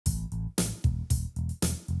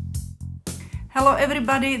Hello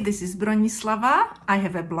everybody, this is Bronislava. I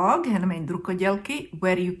have a blog, HandMadeRukodelky,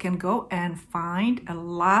 where you can go and find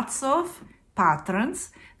lots of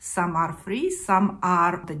patterns. Some are free, some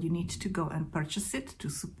are that you need to go and purchase it to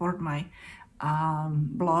support my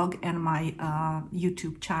blog and my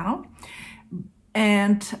YouTube channel.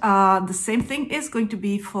 And the same thing is going to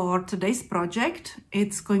be for today's project.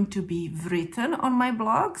 It's going to be written on my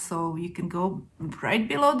blog, so you can go right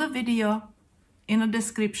below the video in the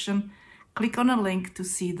description. Click on a link to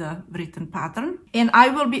see the written pattern. And I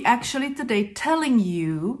will be actually today telling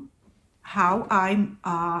you how I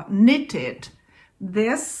knitted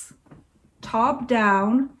this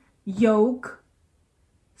top-down yoke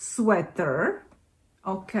sweater,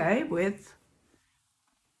 okay, with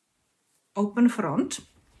open front.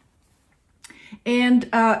 And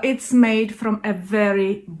it's made from a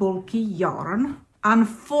very bulky yarn.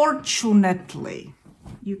 Unfortunately,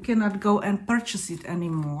 you cannot go and purchase it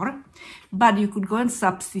anymore, but you could go and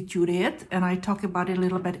substitute it, and I talk about it a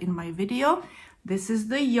little bit in my video. This is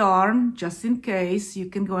the yarn, just in case.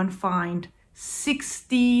 You can go and find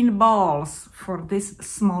 16 balls for this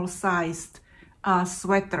small sized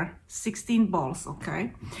sweater, 16 balls,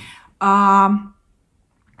 okay?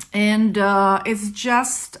 It's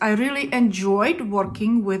just, I really enjoyed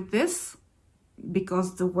working with this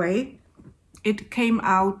because the way it came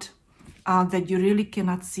out, that you really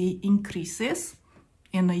cannot see increases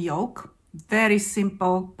in the yoke. Very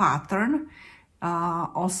simple pattern.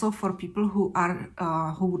 Also for people who are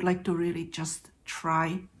who would like to really just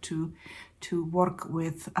try to work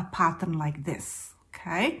with a pattern like this.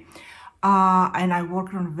 Okay, and I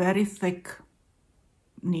worked on very thick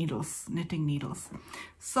needles, knitting needles.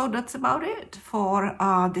 So that's about it for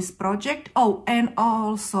this project. Oh, and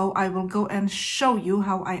also I will go and show you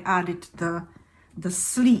how I added the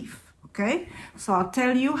sleeve. Okay, so I'll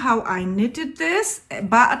tell you how I knitted this,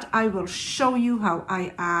 but I will show you how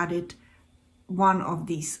I added one of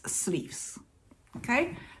these sleeves.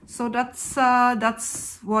 Okay, so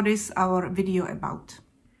that's what is our video about.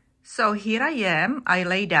 So here I am. I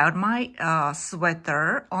laid out my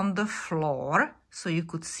sweater on the floor so you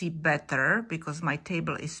could see better because my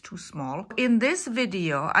table is too small. In this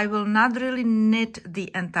video, I will not really knit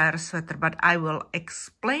the entire sweater, but I will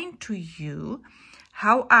explain to you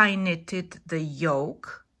how I knitted the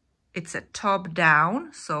yoke. It's a top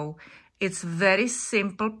down, so it's very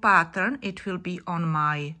simple pattern. It will be on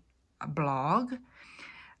my blog.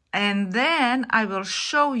 And then I will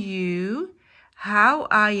show you how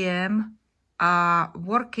I am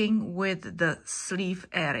working with the sleeve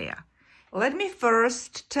area. Let me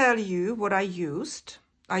first tell you what I used.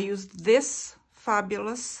 I used this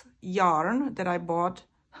fabulous yarn that I bought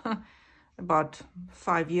about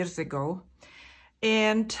 5 years ago.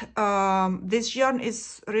 And this yarn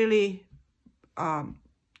is really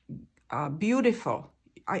beautiful.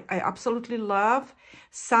 I absolutely love.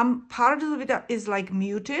 Some part of it is like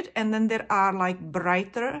muted, and then there are like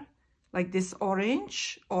brighter, like this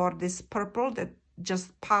orange or this purple that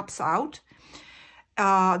just pops out.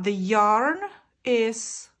 The yarn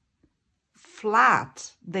is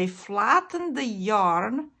flat. They flattened the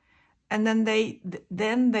yarn, and then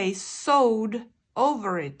they sewed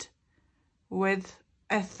over it with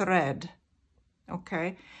a thread.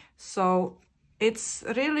 Okay, so it's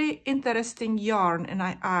really interesting yarn, and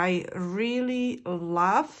I really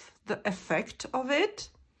love the effect of it.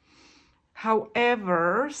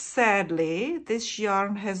 However, sadly, this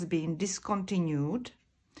yarn has been discontinued,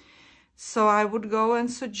 so I would go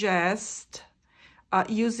and suggest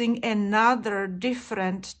using another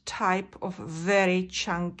different type of very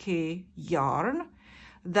chunky yarn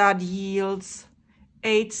that yields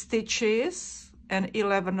 8 stitches and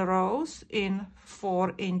 11 rows in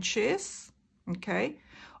 4 inches, okay?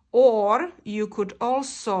 Or you could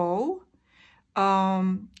also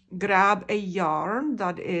grab a yarn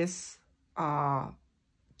that is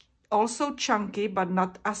also chunky, but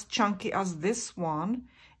not as chunky as this one,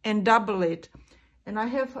 and double it. And I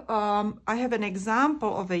have an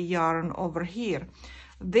example of a yarn over here.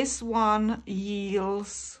 This one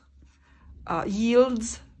yields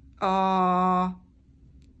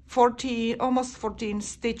 14, almost 14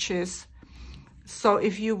 stitches. So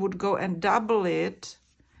if you would go and double it,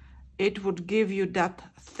 it would give you that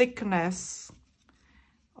thickness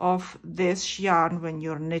of this yarn when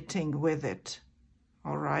you're knitting with it.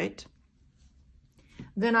 All right.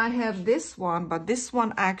 Then I have this one, but this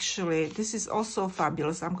one actually, this is also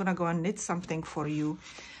fabulous. I'm gonna go and knit something for you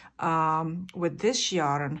with this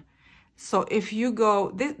yarn. So if you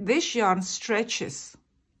go, this yarn stretches.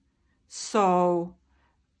 So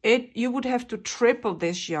you would have to triple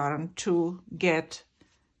this yarn to get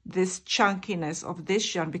this chunkiness of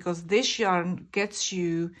this yarn, because this yarn gets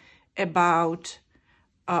you about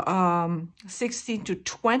 16 to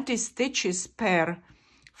 20 stitches per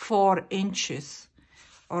 4 inches.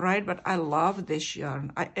 All right, but I love this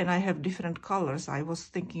yarn, and I have different colors. I was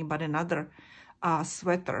thinking about another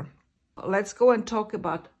sweater. Let's go and talk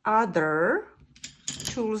about other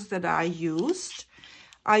tools that I used.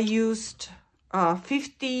 I used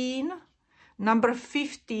number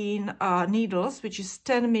 15 needles, which is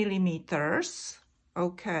 10 millimeters.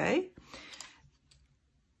 Okay.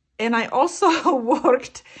 And I also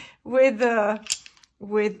worked with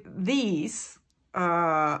these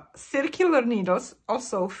circular needles,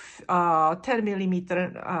 also 10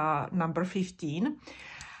 millimeter, number 15.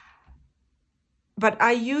 But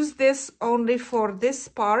I use this only for this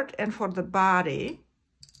part and for the body.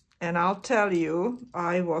 And I'll tell you,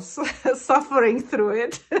 I was suffering through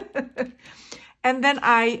it. And then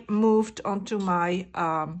I moved on to my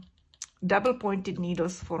double pointed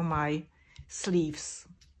needles for my sleeves.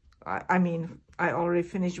 I mean, I already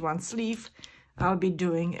finished one sleeve. I'll be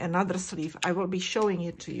doing another sleeve. I will be showing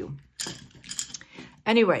it to you.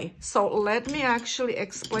 Anyway, so let me actually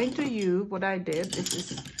explain to you what I did.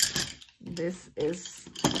 This is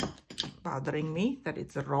bothering me that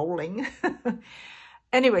it's rolling.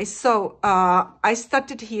 Anyway, so I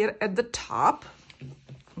started here at the top.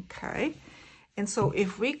 Okay. And so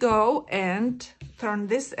if we go and turn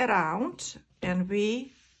this around and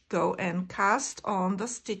we go and cast on the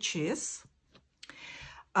stitches,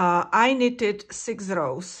 I knitted 6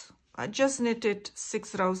 rows. I just knitted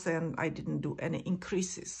 6 rows and I didn't do any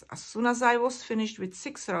increases. As soon as I was finished with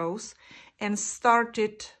 6 rows and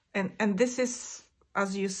started, and this is,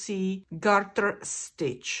 as you see, garter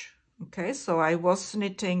stitch. Okay, so I was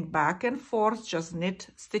knitting back and forth, just knit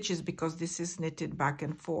stitches, because this is knitted back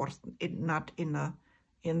and forth, not in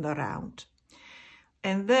the round.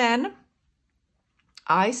 And then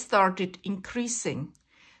I started increasing.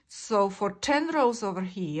 So for 10 rows over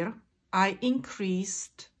here, I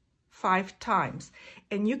increased 5 times.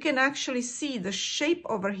 And you can actually see the shape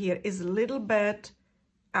over here is a little bit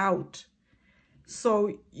out.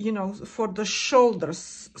 So, you know, for the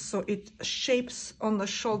shoulders, so it shapes on the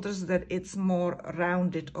shoulders that it's more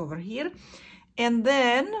rounded over here. And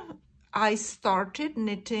then I started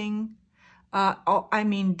knitting,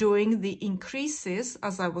 doing the increases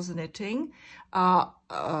as I was knitting,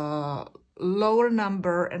 lower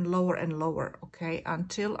number and lower, okay,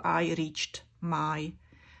 until I reached my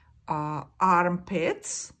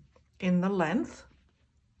armpits in the length,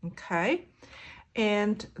 okay.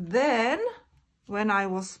 And then when I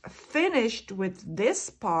was finished with this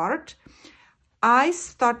part, I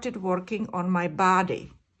started working on my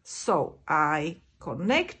body. So I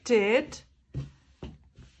connected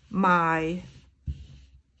my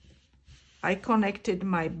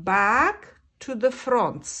back to the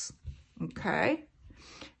fronts, okay?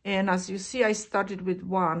 And as you see, I started with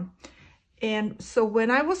 1. And so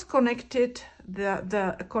when I was connecting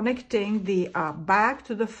the back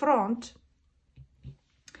to the front,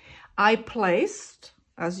 I placed,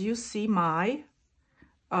 as you see, my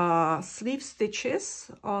sleeve stitches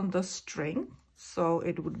on the string. So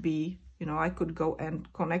it would be, you know, I could go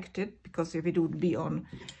and connect it, because if it would be on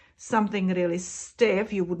something really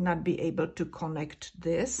stiff, you would not be able to connect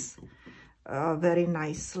this very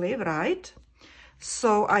nicely, right?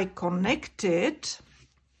 So I connected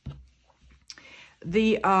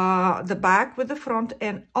the back with the front,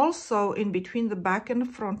 and also in between the back and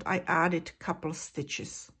the front, I added a couple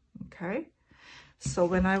stitches. Okay, so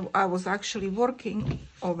when I was actually working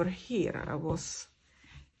over here,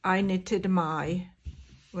 I knitted my,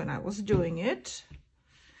 when I was doing it,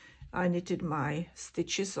 I knitted my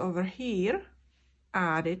stitches over here,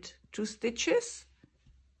 added 2 stitches,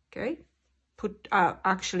 okay,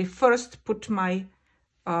 actually first put my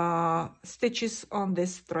stitches on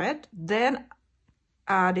this thread, then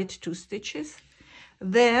added 2 stitches,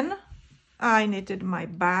 then I knitted my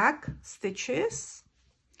back stitches,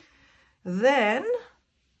 then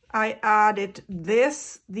I added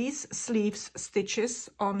these sleeves stitches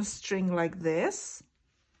on a string like this.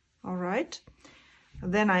 All right,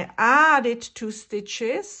 then I added 2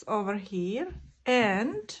 stitches over here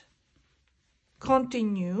and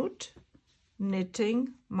continued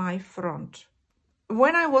knitting my front.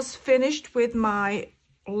 When I was finished with my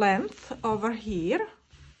length over here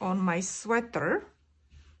on my sweater,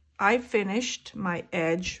 I finished my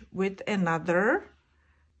edge with another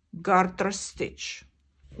garter stitch.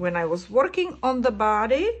 When I was working on the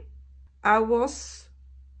body, I was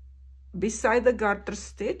beside the garter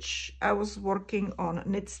stitch, I was working on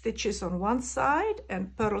knit stitches on one side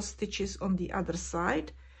and purl stitches on the other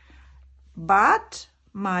side. But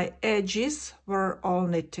my edges were all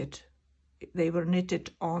knitted. They were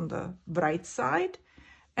knitted on the right side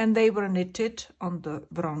and they were knitted on the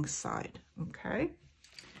wrong side. Okay,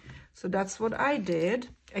 so that's what I did.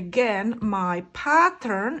 Again, my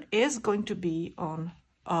pattern is going to be on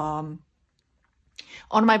my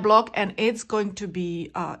blog, and it's going to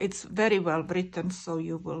be it's very well written, so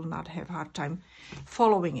you will not have a hard time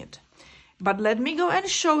following it. But let me go and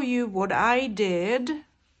show you what I did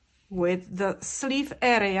with the sleeve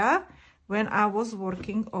area when I was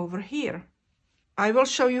working over here. I will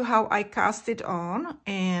show you how I cast it on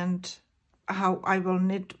and how I will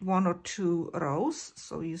knit 1 or 2 rows,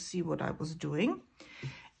 so you see what I was doing.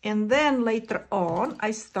 And then later on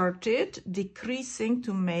I started decreasing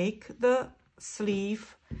to make the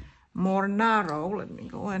sleeve more narrow. Let me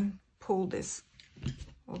go and pull this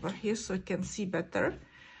over here so you can see better.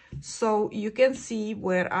 So you can see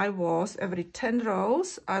where I was, every 10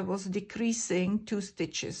 rows I was decreasing 2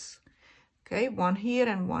 stitches. Okay, 1 here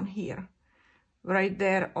and 1 here, right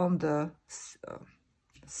there on the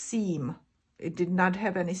seam. It did not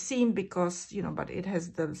have any seam because, you know, but it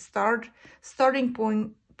has the starting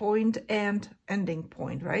point and ending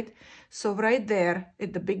point, right? So right there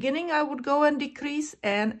at the beginning I would go and decrease,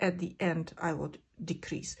 and at the end I would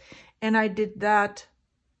decrease, and I did that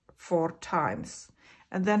 4 times,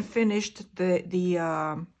 and then finished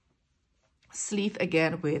the sleeve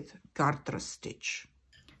again with garter stitch.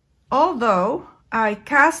 Although I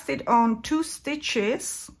cast it on 2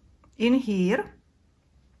 stitches in here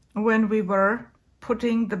when we were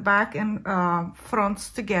putting the back and fronts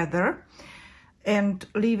together and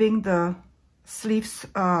leaving the sleeves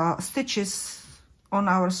stitches on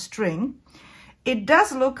our string, it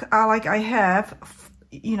does look like I have,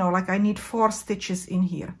 you know, like I need 4 stitches in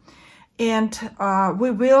here. And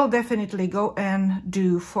we will definitely go and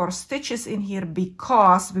do 4 stitches in here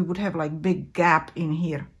because we would have like big gap in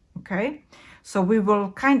here. Okay, so we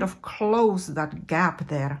will kind of close that gap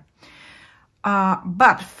there.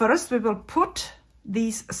 But first we will put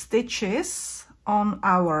these stitches on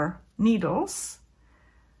our needles.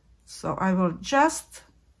 So I will just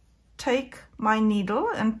take my needle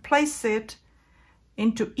and place it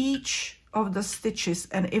into each of the stitches,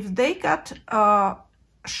 and if they got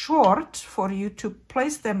short for you to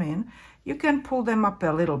place them in, you can pull them up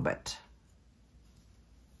a little bit.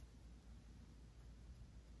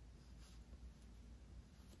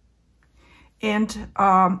 And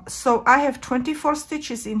so I have 24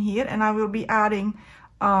 stitches in here, and I will be adding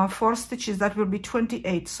 4 stitches, that will be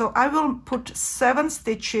 28. So I will put 7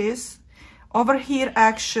 stitches over here.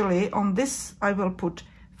 Actually on this I will put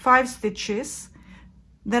 5 stitches,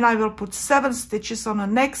 then I will put 7 stitches on the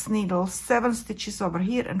next needle, 7 stitches over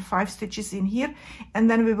here and 5 stitches in here, and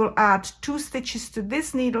then we will add 2 stitches to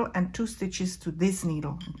this needle and 2 stitches to this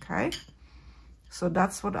needle. Okay, so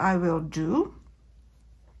that's what I will do.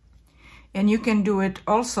 And you can do it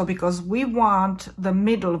also because we want the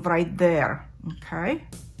middle right there. Okay,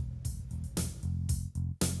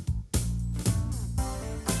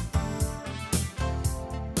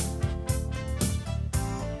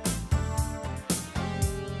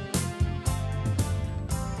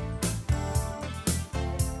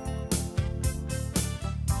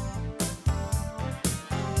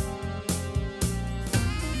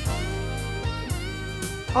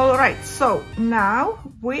 all right, so now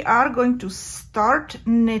we are going to start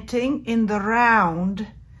knitting in the round.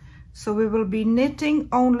 So we will be knitting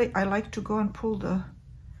only, I like to go and pull the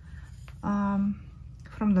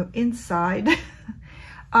from the inside.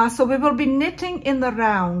 So we will be knitting in the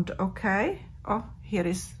round. Okay, oh, here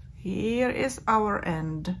is our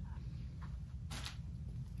end.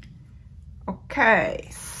 Okay,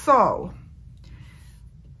 so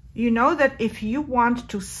you know that if you want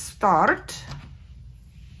to start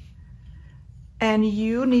and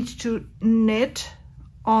you need to knit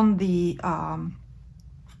on the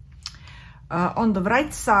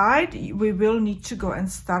right side, we will need to go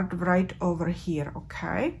and start right over here.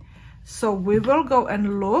 Okay, so we will go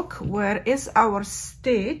and look where is our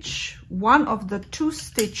stitch, one of the 2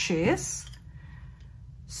 stitches.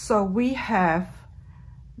 So we have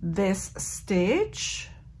this stitch,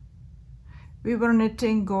 we were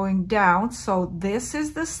knitting going down, so this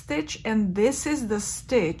is the stitch and this is the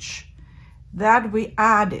stitch that we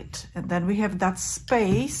added, and then we have that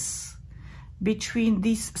space between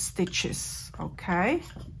these stitches. Okay,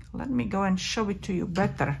 let me go and show it to you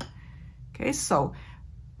better. Okay, so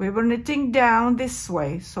we were knitting down this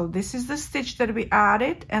way, so this is the stitch that we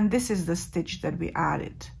added and this is the stitch that we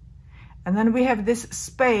added, and then we have this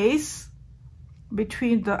space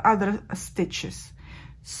between the other stitches.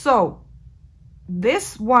 So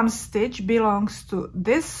this one stitch belongs to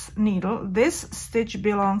this needle, this stitch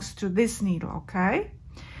belongs to this needle, okay?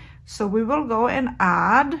 So we will go and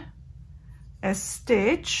add a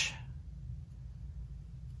stitch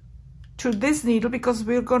to this needle because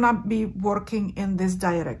we're gonna be working in this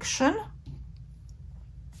direction.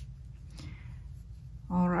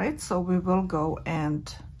 All right, so we will go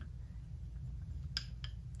and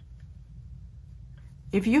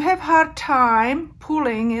if you have hard time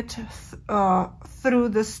pulling it through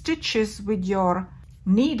the stitches with your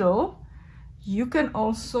needle, you can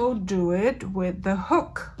also do it with the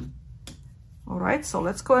hook. All right, so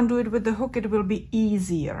let's go and do it with the hook. It will be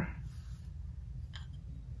easier.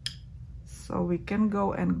 So we can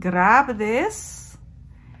go and grab this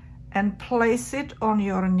and place it on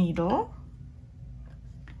your needle.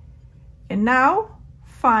 And now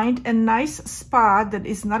find a nice spot that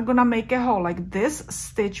is not gonna make a hole. Like this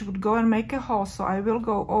stitch would go and make a hole. So I will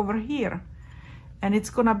go over here and it's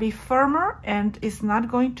gonna be firmer and it's not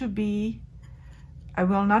going to be, I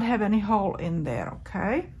will not have any hole in there,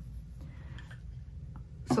 okay?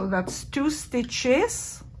 So that's 2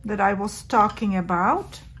 stitches that I was talking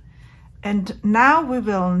about. And now we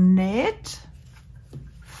will knit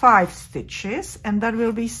 5 stitches and that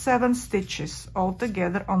will be 7 stitches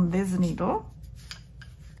altogether on this needle.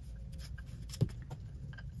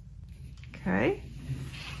 Okay,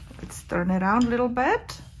 let's turn it around a little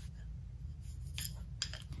bit.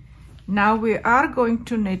 Now we are going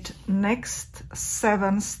to knit next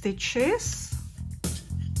 7 stitches.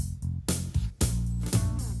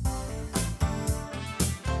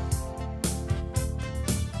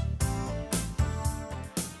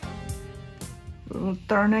 We will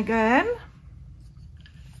turn again.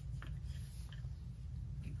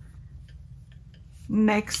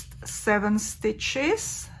 Next 7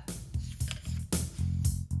 stitches.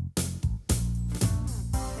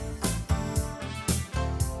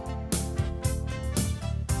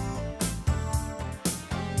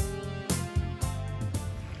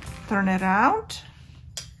 Turn it around.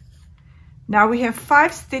 Now we have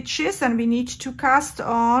 5 stitches and we need to cast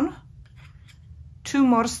on 2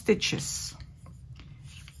 more stitches.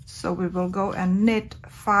 So we will go and knit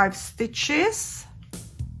 5 stitches.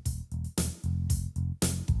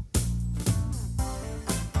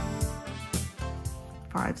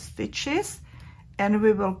 And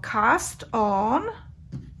we will cast on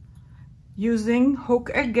using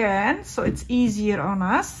hook again, so it's easier on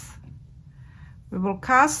us. We will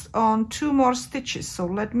cast on 2 more stitches. So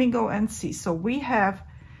let me go and see. So we have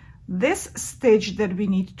this stitch that we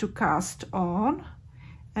need to cast on,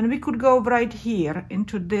 and we could go right here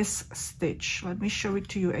into this stitch. Let me show it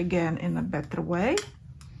to you again in a better way.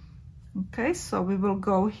 Okay, so we will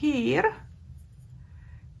go here,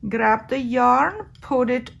 grab the yarn, put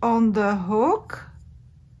it on the hook.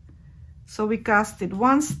 So we casted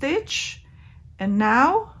 1 stitch, and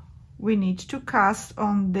now we need to cast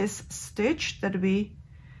on this stitch that we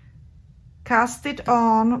casted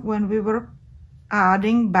on when we were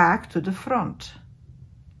adding back to the front.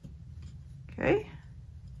 Okay,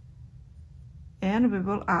 and we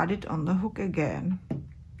will add it on the hook again.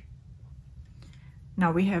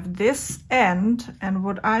 Now we have this end, and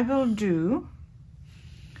what I will do,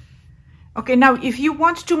 okay, now if you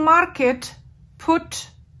want to mark it, put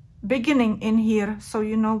beginning in here so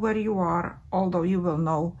you know where you are, although you will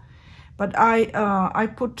know. But I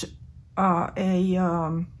put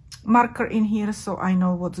a marker in here so I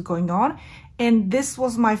know what's going on. And this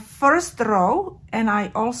was my first row, and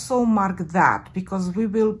I also mark that because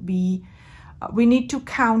we need to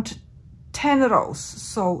count 10 rows.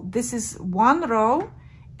 So this is 1 row,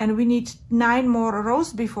 and we need 9 more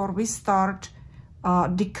rows before we start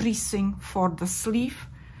decreasing for the sleeve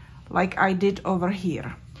like I did over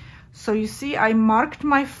here. So you see I marked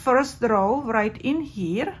my first row right in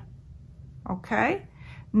here. Okay,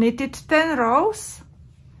 knitted 10 rows,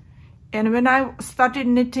 and when I started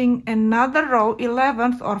knitting another row,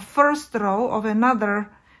 11th or first row of another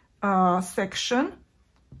section,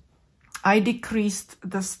 I decreased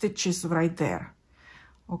the stitches right there.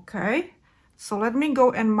 Okay, so let me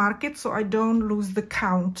go and mark it so I don't lose the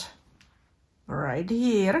count right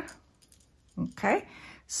here. Okay,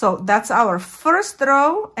 so that's our first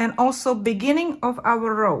row and also beginning of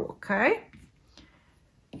our row. Okay,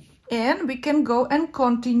 and we can go and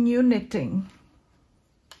continue knitting.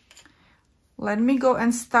 Let me go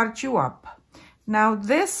and start you up. Now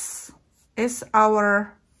this is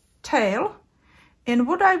our tail, and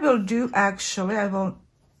what I will do actually, I will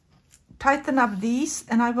tighten up these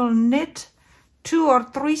and I will knit 2 or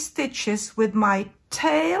 3 stitches with my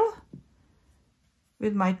tail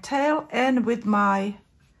and with my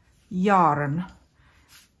yarn.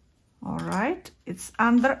 All right, it's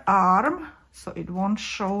underarm, so it won't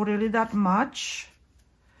show really that much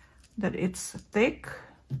that it's thick.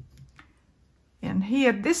 And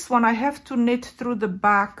here, this one I have to knit through the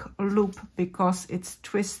back loop because it's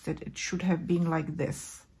twisted. It should have been like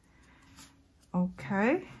this.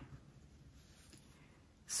 Okay.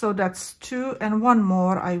 So that's 2, and 1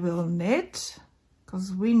 more I will knit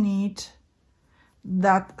because we need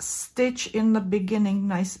that stitch in the beginning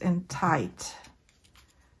nice and tight.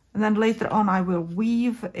 And then later on I will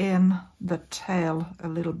weave in the tail a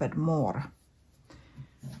little bit more.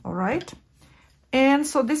 All right. And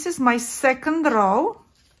so this is my second row,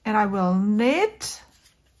 and I will knit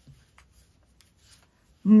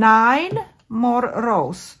 9 more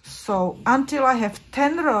rows. So until I have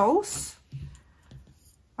 10 rows,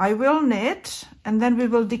 I will knit, and then we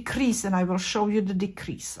will decrease, and I will show you the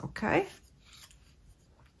decrease, okay?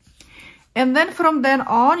 And then from then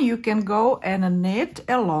on, you can go and knit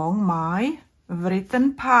along my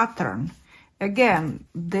written pattern. Again,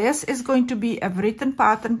 this is going to be a written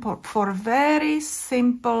pattern for very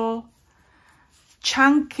simple,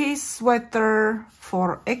 chunky sweater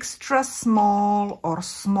for extra small or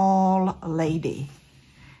small lady.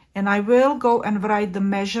 And I will go and write the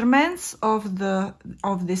measurements of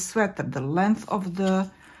this sweater, the length of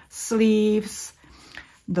the sleeves,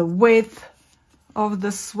 the width of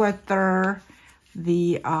the sweater,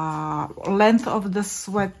 the length of the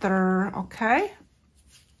sweater, okay?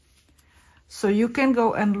 So you can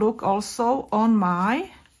go and look also on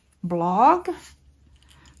my blog.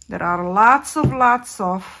 There are lots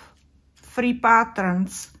of free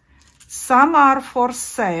patterns. Some are for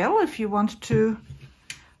sale if you want to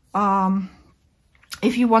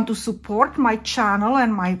support my channel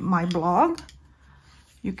and my blog.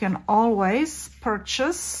 You can always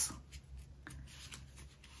purchase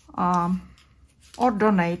or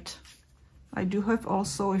donate. I do have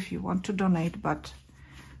also if you want to donate, but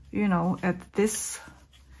you know, at this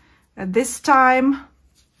time,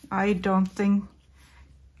 I don't think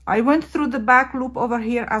I went through the back loop over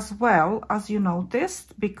here as well, as you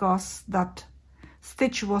noticed, because that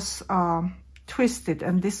stitch was twisted,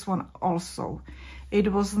 and this one also.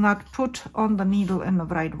 It was not put on the needle in the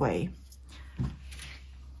right way.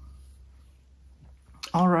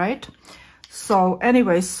 All right. So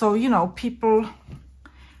anyway, so you know, people,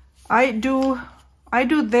 I do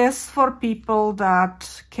this for people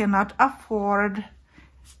that cannot afford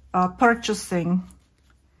purchasing.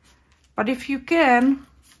 But if you can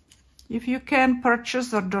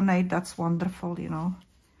purchase or donate, that's wonderful, you know.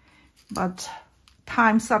 But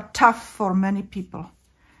times are tough for many people.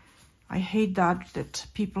 I hate that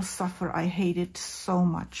people suffer. I hate it so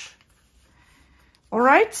much. All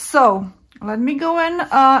right, so let me go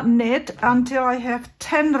and knit until I have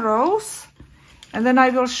 10 rows. And then I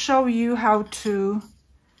will show you how to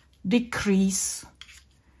decrease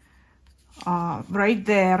right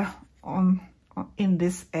there in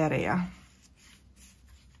this area.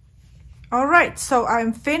 All right, so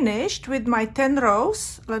I'm finished with my 10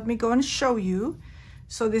 rows. Let me go and show you.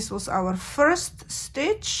 So this was our first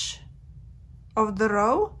stitch of the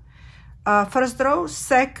row. First row,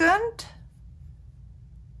 second,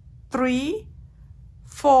 3,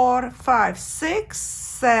 4, 5, 6,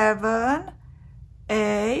 7,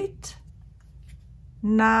 8,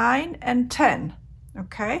 9, and 10.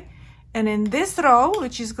 Okay, and in this row,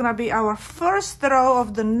 which is gonna be our first row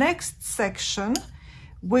of the next section,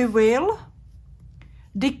 we will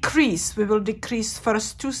decrease. We will decrease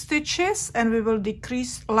first 2 stitches, and we will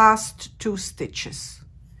decrease last 2 stitches.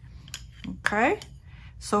 Okay,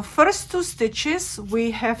 so first 2 stitches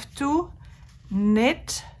we have to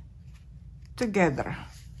knit together.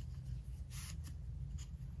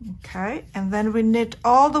 Okay, and then we knit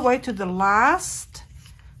all the way to the last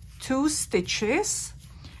 2 stitches,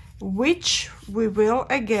 which we will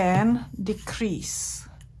again decrease.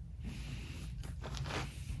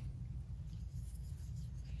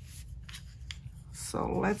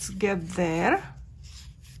 So let's get there.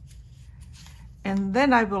 And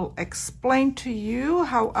then I will explain to you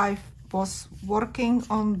how I was working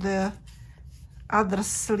on the other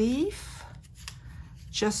sleeve,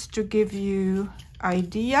 just to give you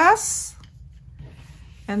ideas,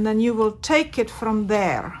 and then you will take it from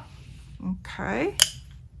there. Okay,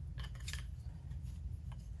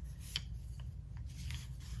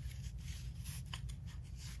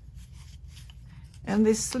 and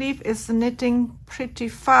this sleeve is knitting pretty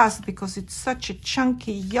fast because it's such a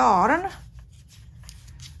chunky yarn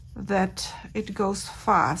that it goes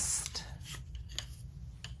fast.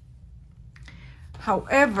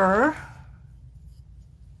 However,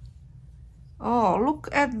 oh, look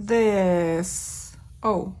at this.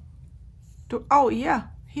 Oh yeah,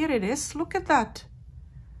 Here it is. Look at that.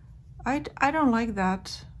 I don't like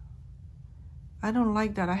that. I don't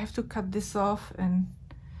like that. I have to cut this off, and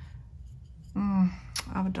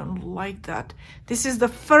I don't like that. This is the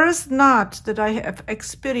first knot that I have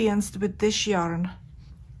experienced with this yarn.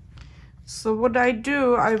 So what I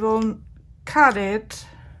do, I will cut it.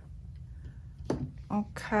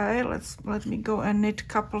 Okay, let me go and knit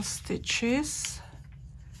couple stitches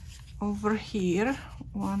over here,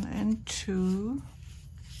 1 and 2.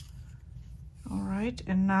 All right,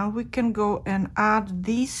 and now we can go and add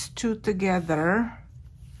these two together,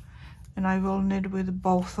 and I will knit with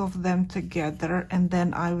both of them together, and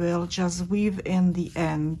then I will just weave in the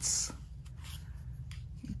ends.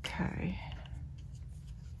 Okay.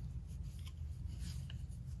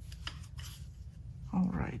 All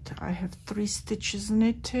right, I have 3 stitches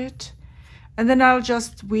knitted, and then I'll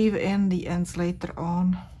just weave in the ends later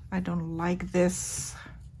on. I don't like this.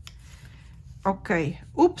 Okay,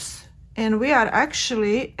 oops. And we are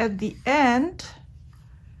actually at the end.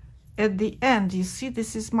 At the end, you see,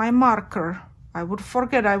 this is my marker. I would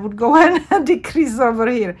forget, I would go and decrease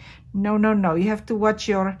over here. No, no, no, you have to watch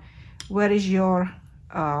your, where is your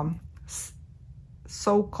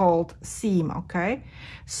so-called seam, okay?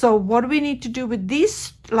 So what we need to do with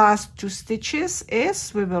these last 2 stitches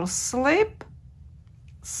is we will slip,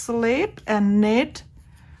 slip, and knit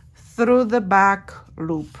through the back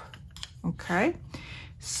loop, okay?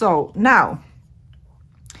 So now,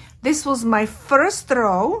 this was my first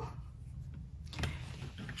row,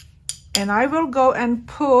 and I will go and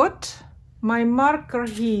put my marker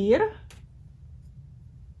here.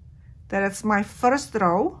 That's my first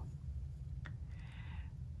row.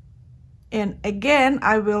 And again,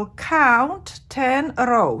 I will count 10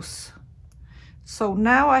 rows. So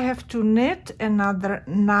now I have to knit another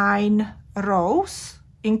 9 rows,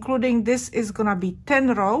 including this is gonna be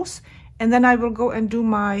 10 rows. And then I will go and do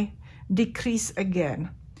my decrease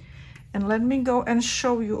again. And let me go and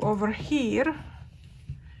show you over here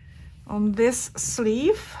on this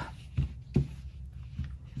sleeve.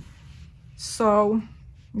 So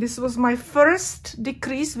this was my first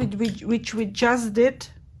decrease, which we just did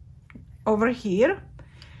over here.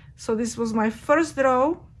 So this was my first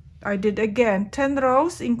row. I did again 10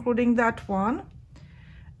 rows, including that one.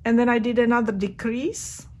 And then I did another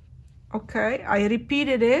decrease. Okay, I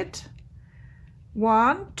repeated it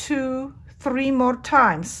 1, 2, 3 more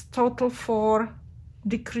times, total 4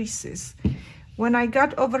 decreases. When I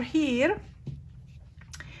got over here,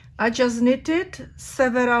 I just knitted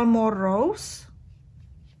several more rows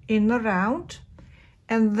in a round,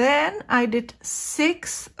 and then I did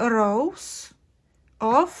 6 rows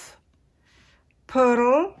of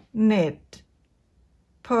purl knit,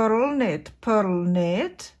 purl knit, purl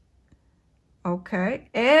knit. Okay,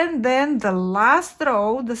 and then the last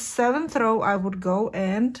row, the 7th row, I would go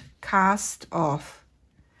and cast off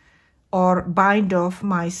or bind off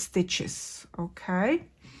my stitches. Okay,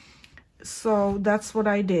 so that's what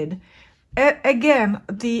I did. Again,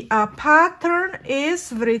 the pattern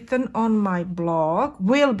is written on my blog,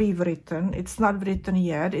 will be written. It's not written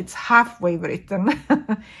yet, it's halfway written.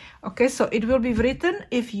 Okay, so it will be written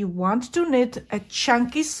if you want to knit a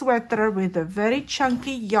chunky sweater with a very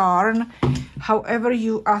chunky yarn. However,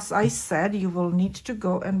 you, as I said, you will need to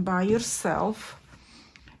go and buy yourself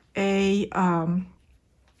a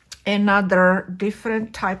another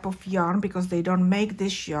different type of yarn, because they don't make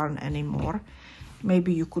this yarn anymore.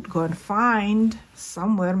 Maybe you could go and find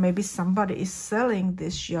somewhere, maybe somebody is selling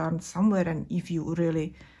this yarn somewhere, and if you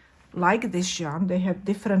really like this yarn, they have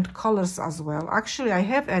different colors as well. Actually, I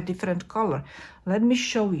have a different color. Let me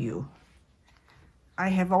show you. I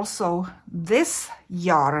have also this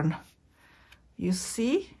yarn. You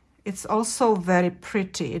see, it's also very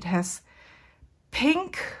pretty. It has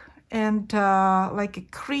pink and like a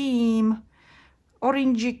cream,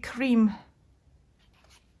 orangey cream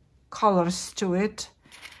colors to it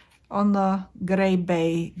on the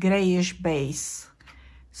grayish base.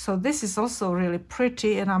 So this is also really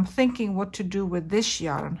pretty, and I'm thinking what to do with this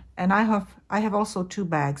yarn. And I have also 2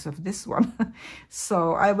 bags of this one.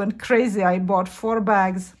 So I went crazy. I bought 4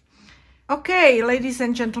 bags. Okay, ladies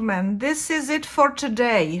and gentlemen, this is it for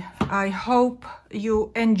today. I hope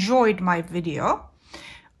you enjoyed my video.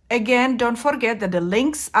 Again, don't forget that the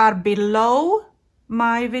links are below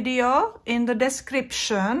my video in the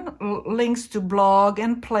description, links to blog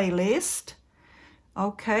and playlist,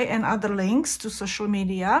 okay, and other links to social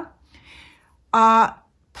media.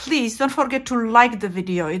 Please don't forget to like the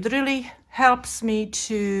video. It really helps me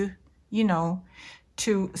to, you know,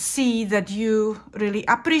 to see that you really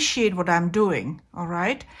appreciate what I'm doing. All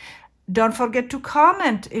right, Don't forget to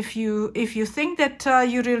comment if you think that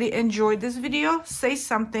you really enjoyed this video. Say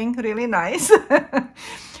something really nice.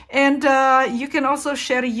 And you can also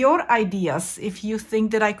share your ideas if you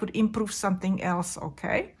think that I could improve something else,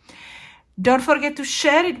 okay? Don't forget to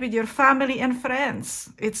share it with your family and friends.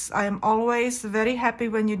 I am always very happy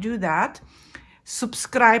when you do that.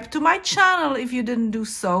 Subscribe to my channel if you didn't do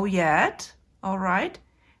so yet, all right?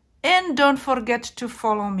 And don't forget to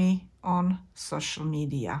follow me on social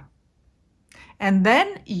media. And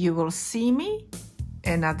then you will see me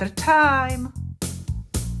another time.